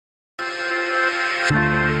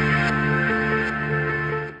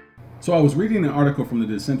So I was reading an article from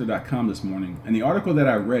thedissenter.com this morning, and the article that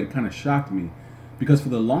I read kind of shocked me because for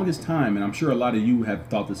the longest time, and I'm sure a lot of you have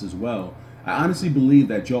thought this as well, I honestly believed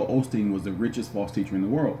that Joel Osteen was the richest false teacher in the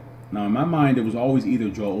world. Now in my mind, it was always either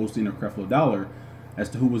Joel Osteen or Creflo Dollar as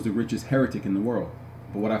to who was the richest heretic in the world.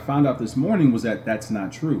 But what I found out this morning was that that's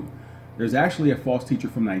not true. There's actually a false teacher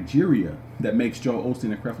from Nigeria that makes Joel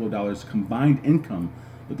Osteen and Creflo Dollar's combined income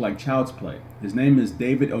look like child's play. His name is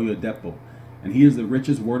David Oyedepo, and he is the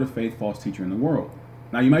richest word of faith false teacher in the world.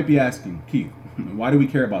 Now you might be asking, Keith, why do we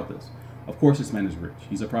care about this? Of course this man is rich.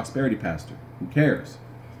 He's a prosperity pastor. Who cares?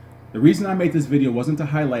 The reason I made this video wasn't to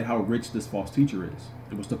highlight how rich this false teacher is.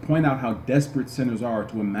 It was to point out how desperate sinners are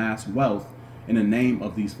to amass wealth in the name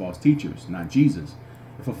of these false teachers, not Jesus.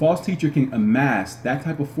 If a false teacher can amass that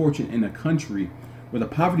type of fortune in a country where the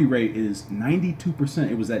poverty rate is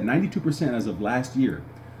 92%, it was at 92% as of last year.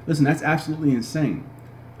 Listen, that's absolutely insane.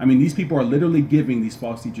 I mean, these people are literally giving these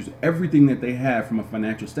false teachers everything that they have from a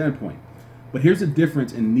financial standpoint. But here's the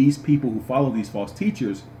difference in these people who follow these false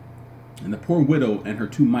teachers and the poor widow and her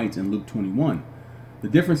two mites in Luke 21. The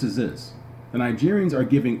difference is this. The Nigerians are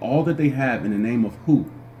giving all that they have in the name of who?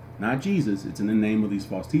 Not Jesus, it's in the name of these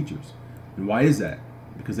false teachers. And why is that?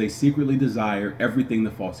 Because they secretly desire everything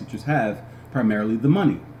the false teachers have, primarily the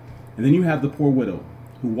money. And then you have the poor widow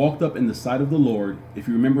who walked up in the sight of the Lord. If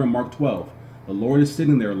you remember in Mark 12, the Lord is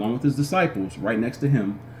sitting there along with his disciples right next to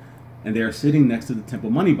him, and they are sitting next to the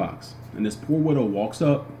temple money box. And this poor widow walks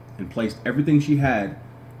up and placed everything she had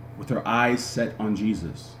with her eyes set on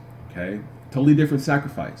Jesus. Okay? Totally different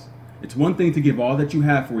sacrifice. It's one thing to give all that you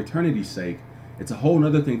have for eternity's sake. It's a whole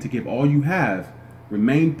other thing to give all you have,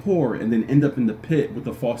 remain poor, and then end up in the pit with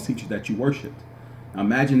the false teacher that you worshipped. Now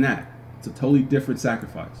imagine that. It's a totally different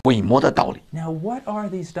sacrifice. 鬼魔的道理。 Now, what are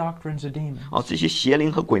these doctrines of demons? 这些邪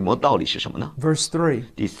灵和鬼魔道理是什么呢？ Verse 3.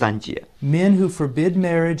 第3节， Men who forbid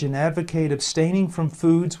marriage and advocate abstaining from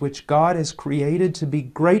foods which God has created to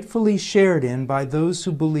be gratefully shared in by those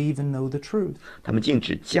who believe and know the truth. 他们禁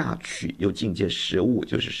止嫁娶，又禁戒食物，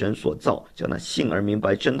就是神所造，叫那信而明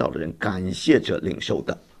白真道的人感谢着领受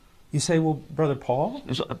的。 You say, well, Brother Paul,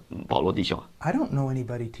 你说，保罗弟兄， I don't know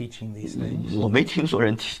anybody teaching these things. 我没听说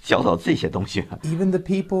人教导这些东西。 Even the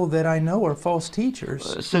people that I know are false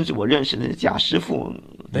teachers. 甚至我认识的假师傅，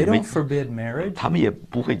 They don't forbid marriage. 他们也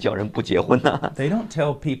不会叫人不结婚啊， They don't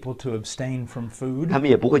tell people to abstain from 他 food. 们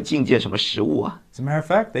也不会禁戒什么食物啊。 As a matter of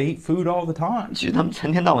fact, they eat food all the time. 其实他们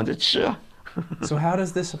成天到晚在吃啊， So how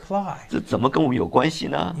does this apply? 这怎么跟我们有关系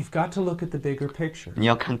呢？ You've got to look at the bigger picture. 你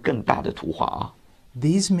要看更大的图画啊。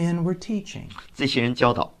 These men were teaching. 这些人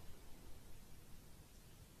教导，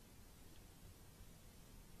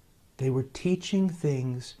 They were teaching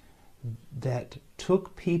things that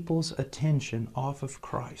took people's attention off of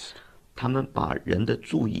Christ 他们把人的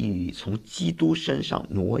注意力从基督身上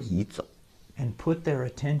挪移走， and put their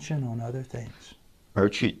attention on other things. 而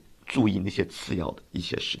去注意那些次要的一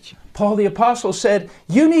些事情。 Paul the Apostle said,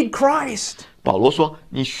 "You need Christ. 保罗说：“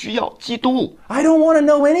你需要基督， I don't want to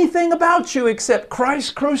know anything about you except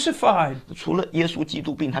Christ crucified." 除了耶稣基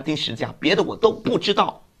督并他钉十字架，别的我都不知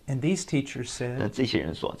道。” And these teachers 但 said, 这些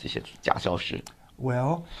人说，这些假教师，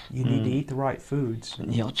 well, you need to eat the right foods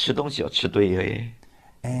你要吃东西要吃对诶，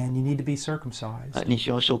 and you need to be circumcised 你需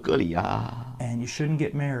要受割礼啊， and you shouldn't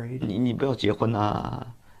get married 你不要结婚啊，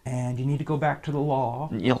 and you need to go back to the law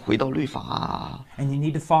你要回到律法啊， and you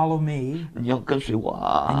need to follow me 你要跟随我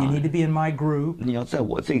and you 啊， need to be in my group. 你要在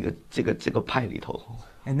我这个派里头，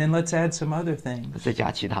 And then let's add some other things. 再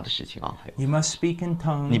加其他的事情啊，还有 You must speak in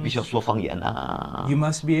你必须 tongues. 要说方言啊， You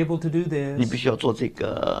must be able to do 你必 this. 须要做这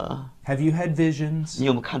个， Have you had visions? 你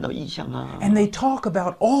有没有看到异象啊？ And they talk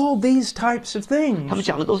about all these types of 他们 things.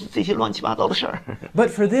 讲的都是这些乱七八糟的事儿。 But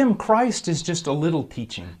for them, Christ is just a little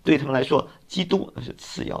teaching 对他们来说，基督是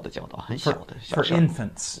次要的教导，很小 for, 的小 for 事儿，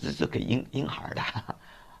 infants. 这给婴孩的。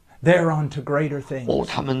 They're on to greater things.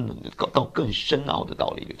 他们到更深奥的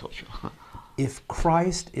道理里头去了。 If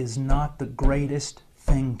Christ is not the greatest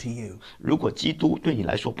thing to you, 如果基督对你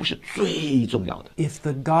来说不是最重要的， if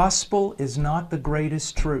the gospel is not the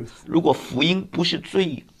greatest truth, 如果福音不是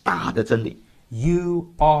最大的真理，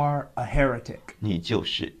 you are a heretic. 你就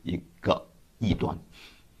是一个异端。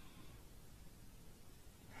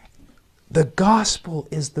 The gospel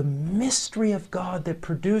is the mystery of God that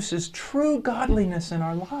produces true godliness in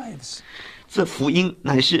our lives. 这福音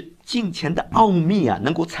乃是敬虔的奥秘啊，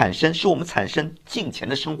能够使我们产生敬虔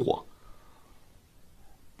的生活。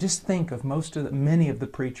 Just think of many of the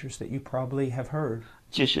preachers that you probably have heard.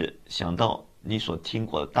 就是想到你所听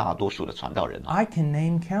过的大多数的传道人啊， I can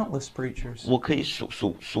name countless preachers 我可以数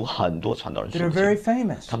很多传道人 that are very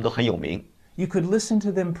famous. 他们都很有名。You could listen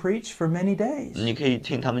to them preach for many days. 你可以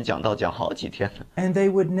听他们讲道讲好几天， And they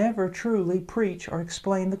would never truly preach or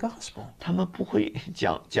explain the gospel. 他们不会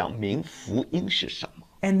讲明福音是什么，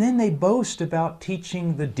 And then they boast about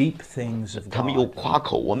teaching the deep things of 他们又 God. 夸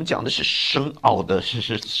口我们讲的是深奥的，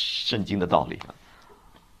是圣经的道理。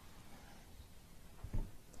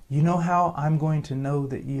 You know how I'm going to know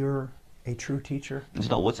that you're a true teacher? 你知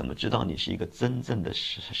道我怎么知道你是一个真正的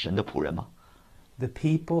神的仆人吗？ The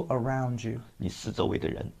people around you 你四周围的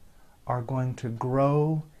人 are going to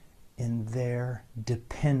grow in their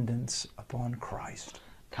dependence upon Christ.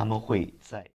 他们会在